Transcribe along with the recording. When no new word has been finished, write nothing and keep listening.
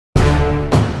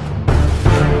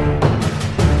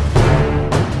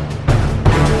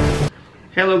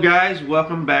Hello guys,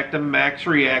 welcome back to Max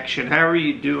Reaction. How are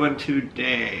you doing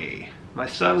today? My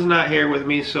son's not here with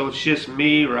me, so it's just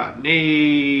me,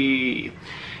 Rodney.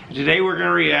 And today we're going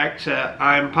to react to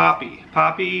I'm Poppy.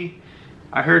 Poppy,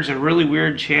 I heard, is a really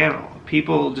weird channel.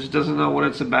 People just doesn't know what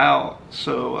it's about.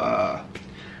 So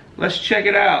let's check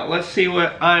it out. Let's see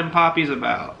what I'm Poppy's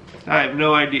about. I have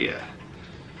no idea.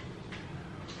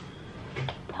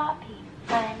 Poppy.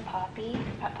 I'm Poppy.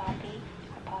 I'm Poppy.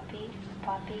 I'm Poppy. I'm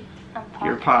Poppy. I'm Poppy.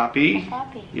 You're Poppy. I'm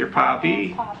Poppy. You're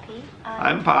Poppy. I'm Poppy.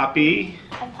 I'm Poppy.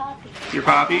 I'm Poppy. You're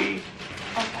Poppy.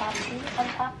 I'm Poppy. I'm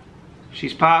Poppy.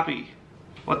 She's Poppy.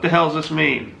 What the hell does this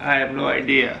mean? I have no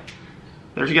idea.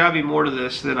 There's got to be more to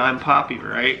this than I'm Poppy,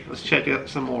 right? Let's check out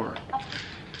some more.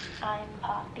 I'm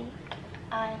Poppy.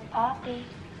 I'm Poppy.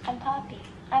 I'm Poppy.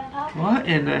 I'm Poppy. What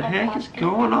in the heck is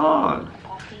going on?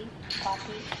 Poppy.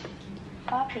 Poppy.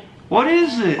 Poppy. What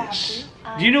is this?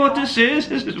 Do you know what this is?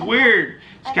 This is weird.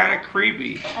 It's kind of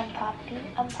creepy. I'm Poppy.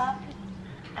 I'm Poppy.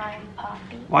 I'm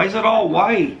Poppy. Why is it all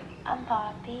white? I'm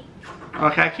Poppy.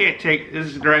 Okay, I can't take this.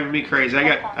 Is driving me crazy.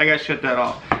 I got to shut that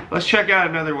off. Let's check out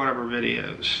another one of her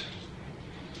videos.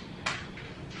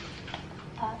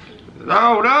 Poppy.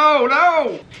 No, no,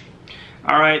 no!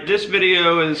 Alright, this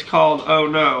video is called Oh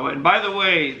No. And by the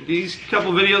way, these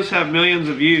couple videos have millions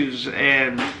of views,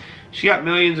 and she got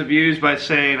millions of views by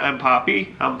saying I'm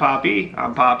Poppy, I'm Poppy,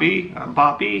 I'm Poppy, I'm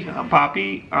Poppy, I'm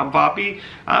Poppy, I'm Poppy,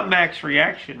 I'm Max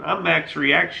Reaction, I'm Max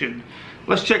Reaction.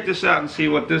 Let's check this out and see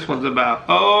what this one's about.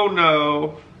 Oh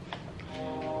no.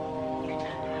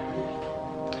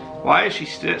 Why is she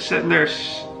sitting there?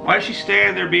 Why is she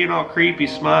standing there being all creepy,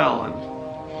 smiling?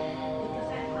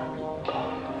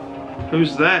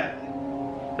 Who's that?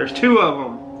 There's two of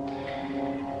them.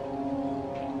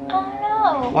 Oh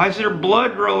no. Why is there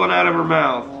blood rolling out of her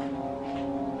mouth?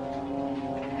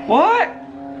 What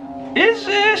is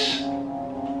this?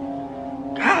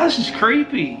 God, this is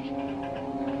creepy.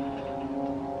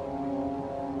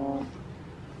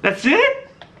 That's it?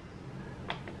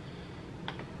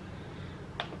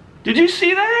 Did you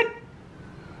see that?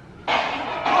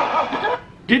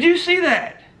 Did you see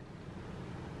that?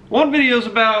 One video's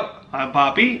about I'm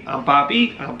Poppy, I'm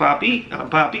Poppy, I'm Poppy, I'm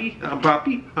Poppy, I'm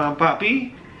Poppy, I'm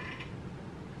Poppy.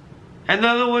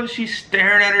 Another one, she's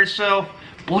staring at herself,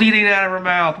 bleeding out of her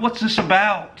mouth. What's this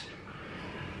about?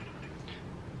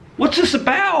 What's this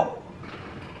about?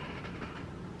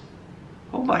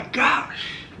 Oh my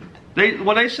gosh.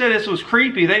 When they said this was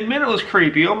creepy, they meant it was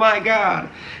creepy. Oh my God.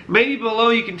 Maybe below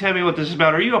you can tell me what this is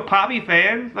about. Are you a Poppy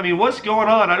fan? I mean, what's going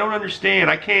on? I don't understand.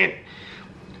 I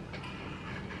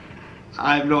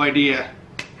have no idea.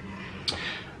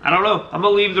 I don't know. I'm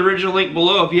going to leave the original link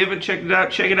below. If you haven't checked it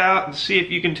out, check it out and see if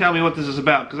you can tell me what this is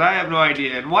about, because I have no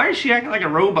idea. And why is she acting like a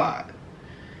robot?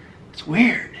 It's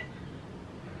weird.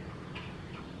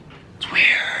 It's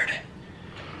weird.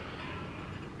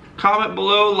 Comment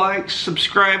below, like,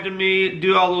 subscribe to me,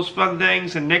 do all those fun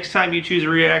things, and next time you choose a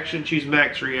reaction, choose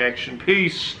Max Reaction.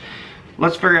 Peace.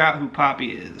 Let's figure out who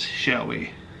Poppy is, shall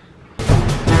we?